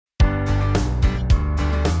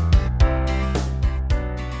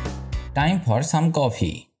Time for some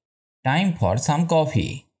coffee. Time for some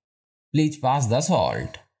coffee. Please pass the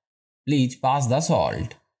salt. Please pass the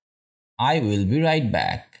salt. I will be right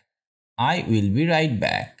back. I will be right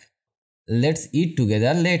back. Let's eat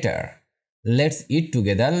together later. Let's eat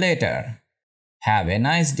together later. Have a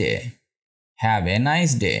nice day. Have a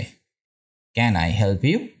nice day. Can I help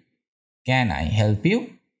you? Can I help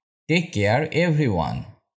you? Take care, everyone.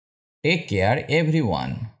 Take care,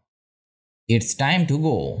 everyone. It's time to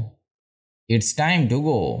go. It's time to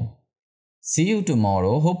go. See you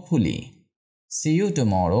tomorrow, hopefully. See you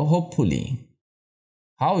tomorrow, hopefully.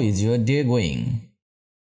 How is your day going?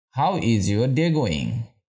 How is your day going?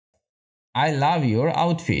 I love your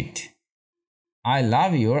outfit. I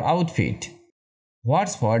love your outfit.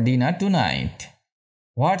 What's for dinner tonight?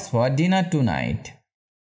 What's for dinner tonight?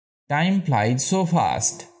 Time flies so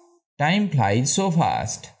fast. Time flies so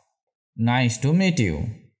fast. Nice to meet you.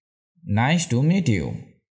 Nice to meet you.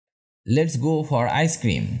 Let's go for ice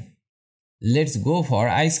cream. Let's go for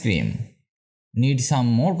ice cream. Need some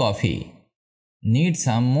more coffee. Need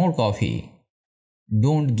some more coffee.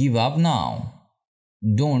 Don't give up now.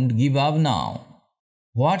 Don't give up now.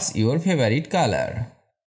 What's your favorite color?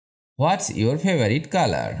 What's your favorite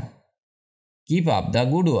color? Keep up the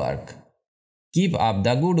good work. Keep up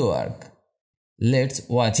the good work. Let's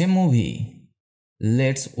watch a movie.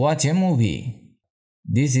 Let's watch a movie.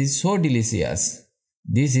 This is so delicious.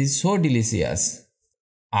 This is so delicious.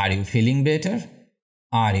 Are you feeling better?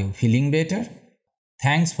 Are you feeling better?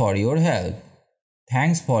 Thanks for your help.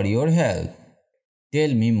 Thanks for your help.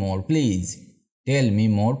 Tell me more, please. Tell me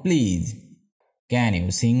more, please. Can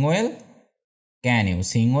you sing well? Can you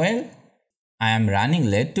sing well? I am running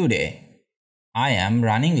late today. I am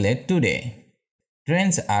running late today.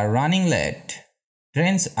 Trains are running late.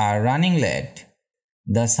 Trains are running late.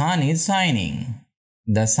 The sun is shining.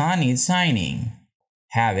 The sun is shining.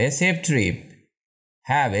 Have a safe trip.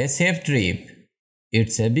 Have a safe trip.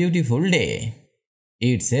 It's a beautiful day.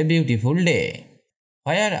 It's a beautiful day.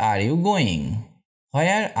 Where are you going?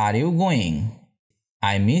 Where are you going?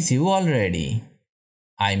 I miss you already.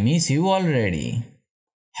 I miss you already.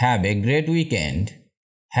 Have a great weekend.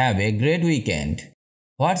 Have a great weekend.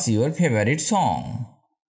 What's your favorite song?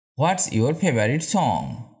 What's your favorite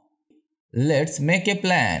song? Let's make a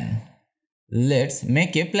plan. Let's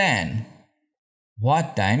make a plan.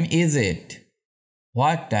 What time is it?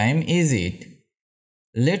 What time is it?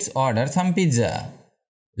 Let's order some pizza.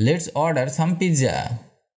 Let's order some pizza.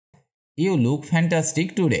 You look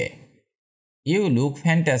fantastic today. You look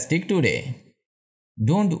fantastic today.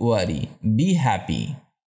 Don't worry, be happy.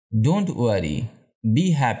 Don't worry,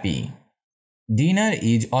 be happy. Dinner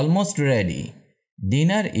is almost ready.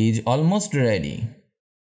 Dinner is almost ready.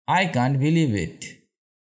 I can't believe it.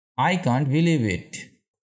 I can't believe it.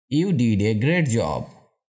 You did a great job.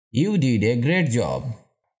 You did a great job.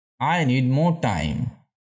 I need more time.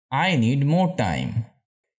 I need more time.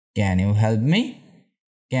 Can you help me?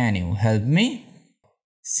 Can you help me?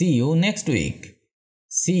 See you next week.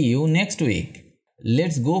 See you next week.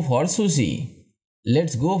 Let's go for sushi.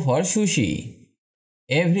 Let's go for sushi.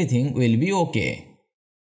 Everything will be okay.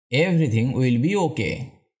 Everything will be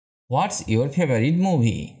okay. What's your favorite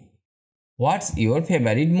movie? What's your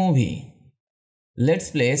favorite movie?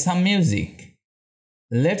 Let's play some music.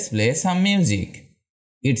 Let's play some music.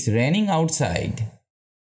 It's raining outside.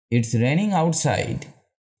 It's raining outside.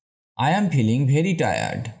 I am feeling very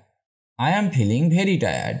tired. I am feeling very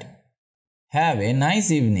tired. Have a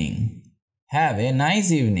nice evening. Have a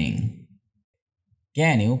nice evening.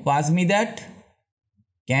 Can you pass me that?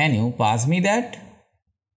 Can you pass me that?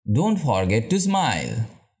 Don't forget to smile.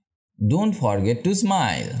 Don't forget to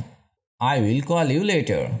smile. I will call you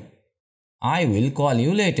later. I will call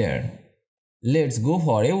you later. Let's go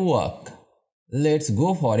for a walk. Let's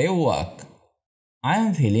go for a walk. I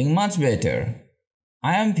am feeling much better.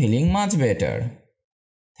 I am feeling much better.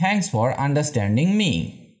 Thanks for understanding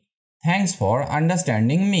me. Thanks for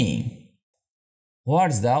understanding me.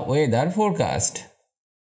 What's the weather forecast?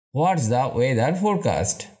 What's the weather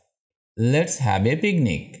forecast? Let's have a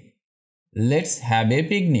picnic. Let's have a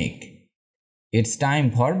picnic. It's time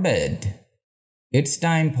for bed. It's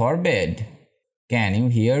time for bed. Can you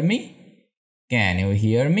hear me? Can you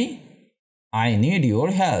hear me? I need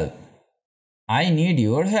your help. I need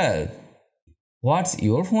your help. What's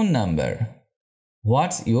your phone number?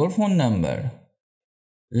 What's your phone number?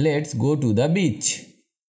 Let's go to the beach.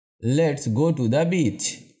 Let's go to the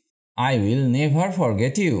beach. I will never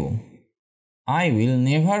forget you. I will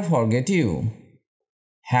never forget you.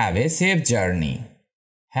 Have a safe journey.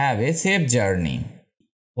 Have a safe journey.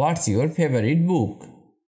 What's your favorite book?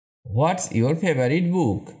 What's your favorite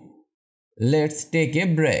book? Let's take a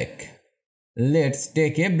break. Let's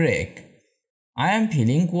take a break. I am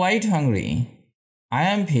feeling quite hungry. I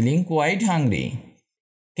am feeling quite hungry.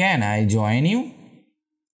 Can I join you?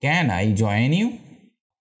 Can I join you?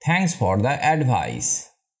 Thanks for the advice.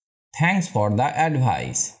 Thanks for the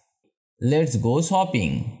advice. Let's go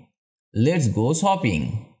shopping. Let's go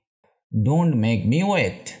shopping. Don't make me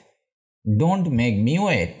wait. Don't make me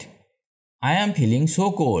wait. I am feeling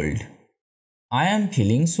so cold. I am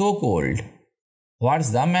feeling so cold. What's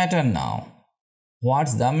the matter now?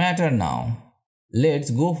 What's the matter now?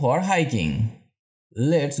 Let's go for hiking.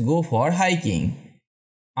 Let's go for hiking.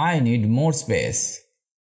 I need more space.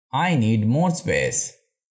 I need more space.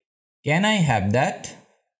 Can I have that?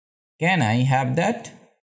 Can I have that?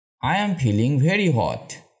 I am feeling very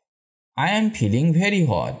hot. I am feeling very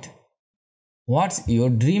hot. What's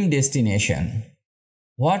your dream destination?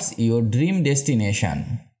 What's your dream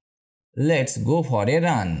destination? Let's go for a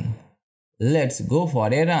run. Let's go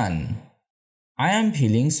for a run. I am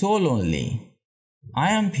feeling so lonely.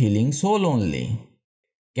 I am feeling so lonely.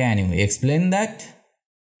 Can you explain that?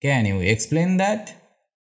 Can you explain that?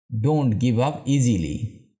 Don't give up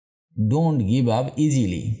easily. Don't give up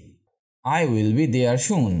easily. I will be there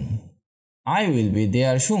soon. I will be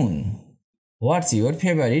there soon. What's your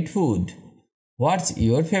favorite food? What's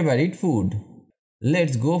your favorite food?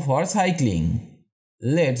 Let's go for cycling.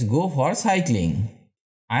 Let's go for cycling.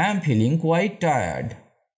 I am feeling quite tired.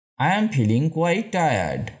 I am feeling quite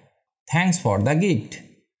tired. Thanks for the gift.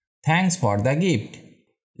 Thanks for the gift.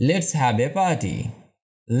 Let's have a party.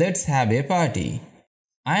 Let's have a party.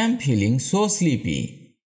 I am feeling so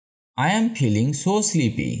sleepy. I am feeling so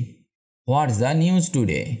sleepy. What's the news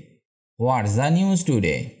today? What's the news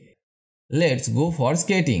today? Let's go for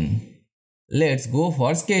skating. Let's go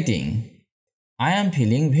for skating. I am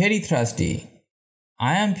feeling very thirsty.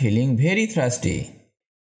 I am feeling very thirsty.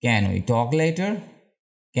 Can we talk later?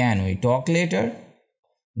 Can we talk later?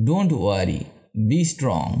 Don't worry. Be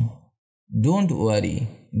strong. Don't worry.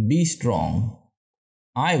 Be strong.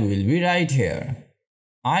 I will be right here.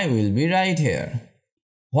 I will be right here.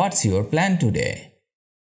 What's your plan today?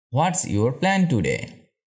 What's your plan today?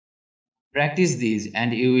 Practice these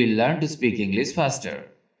and you will learn to speak English faster.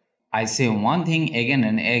 I say one thing again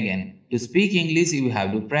and again. To speak English, you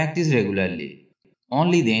have to practice regularly.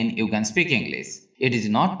 Only then you can speak English. It is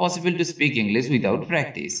not possible to speak English without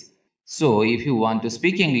practice. So if you want to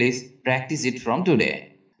speak English, practice it from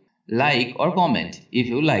today. Like or comment if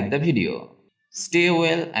you like the video. Stay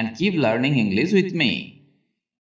well and keep learning English with me.